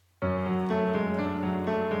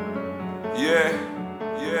Yeah,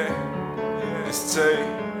 it's Tay.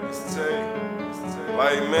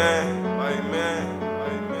 Like man.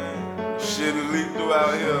 Shit is lethal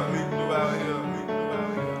out here.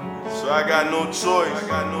 So I got no choice.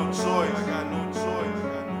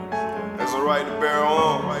 That's a right to bear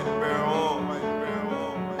on.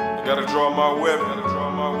 Gotta draw my weapon.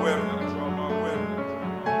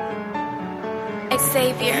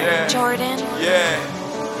 Xavier, Jordan, Yeah.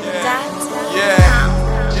 That.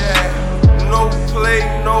 No play,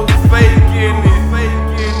 no faking it.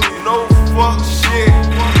 No fuck shit,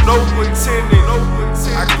 no pretending.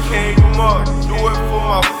 I came up, do it for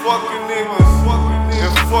my fucking niggas.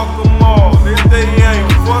 And fuck them all. They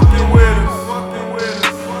ain't fucking with us.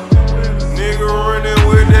 Nigga running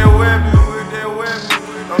with that weapon.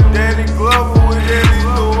 I'm Tay-DannyGlover with that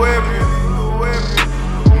lethal weapon.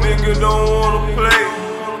 Nigga don't wanna play.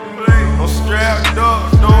 I'm strapped up,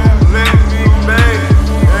 don't let me bang.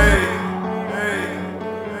 Hey,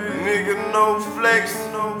 nigga, no flex.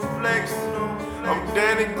 I'm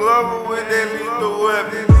Tay-DannyGlover with that lethal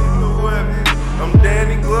weapon. I'm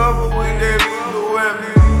Tay-DannyGlover with that lethal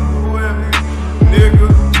weapon. Nigga,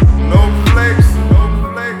 no flex.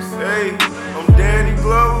 Hey, I'm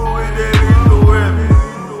Tay-DannyGlover with that lethal weapon.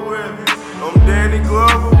 I'm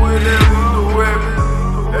Tay-DannyGlover with that lethal weapon.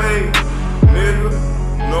 Hey, nigga,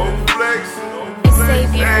 no flex.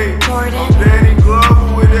 Xavier, Jordan, I'm Tay-DannyGlover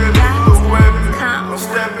with that lethal weapon. Come. I'm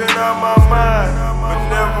stepping out my mind, but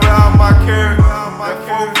never out my character. That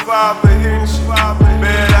 4-5 will hit you.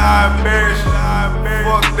 Better I embarrass you.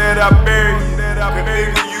 Fuck that I bury you. Cause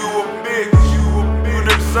nigga, you a bitch. You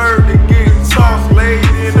deserve to get tossed, laid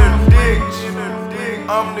in a ditch.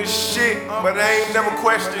 I'm the shit, but I ain't never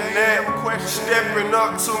questioned that. Stepping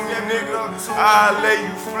up to me, nigga, I'll lay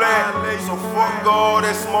you flat. So fuck all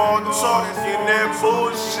that small talk and that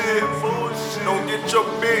bullshit. Don't get your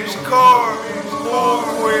bitch card pulled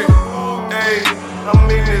quick. Hey, I'm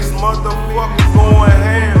in this motherfucker going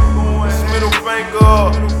ham. This middle finger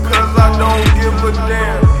up, cause I don't give a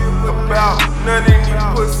damn about none of these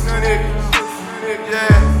pussy niggas.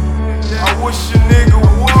 Yeah, I wish a nigga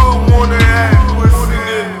would wanna act pussy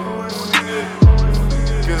niggas.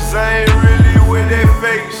 Cause I ain't really with that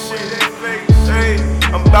fake shit. Hey,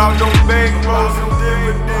 I'm about them bankrolls and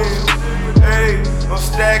dividends. Hey, I'm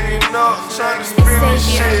stacking up, trying to spin this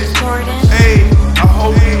Xavier, shit. Jordan, Hey, I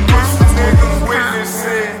hope you pussy niggas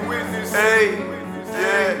witnessing. Hey,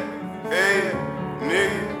 yeah, hey,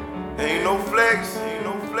 nigga, ain't no flex.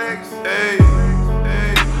 Hey,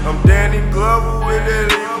 I'm Tay-DannyGlover with that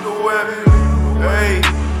lethal weapon. Hey,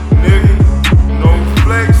 nigga, no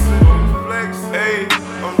flexing. Hey,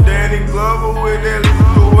 I'm Tay-DannyGlover with that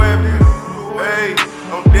lethal weapon. Hey,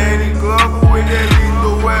 I'm Tay-DannyGlover with that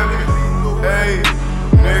lethal weapon. Hey,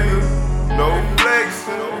 nigga, no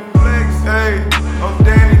flexing. Hey, I'm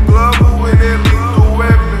Tay-DannyGlover with that lethal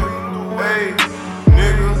weapon. Hey,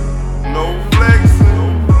 nigga, no flexing.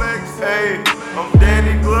 Hey, I'm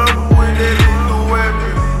Tay-DannyGlover with that lethal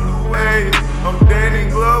weapon. Hey, I'm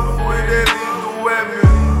Tay-DannyGlover with that lethal weapon.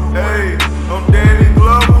 Hey, I'm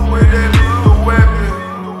Tay-DannyGlover with that lethal weapon.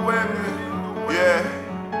 Yeah,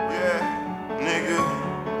 nigga.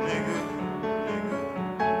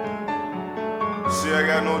 See, I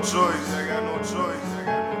got no choice.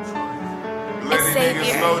 Let these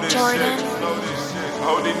niggas know this Jordan, shit.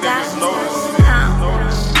 Hope these niggas know this shit. Come.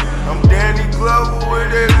 I'm Tay-DannyGlover with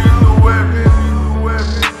that lethal weapon.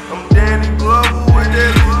 I'm Tay-DannyGlover with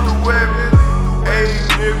that lethal weapon. Hey,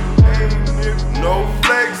 nigga, no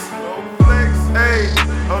flex. Hey,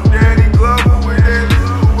 I'm Tay-DannyGlover with that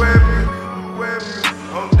lethal weapon.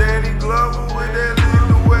 I'm Tay-DannyGlover with that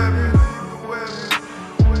lethal weapon.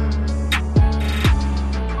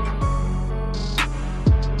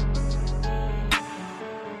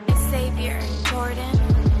 Xavier, Jordan,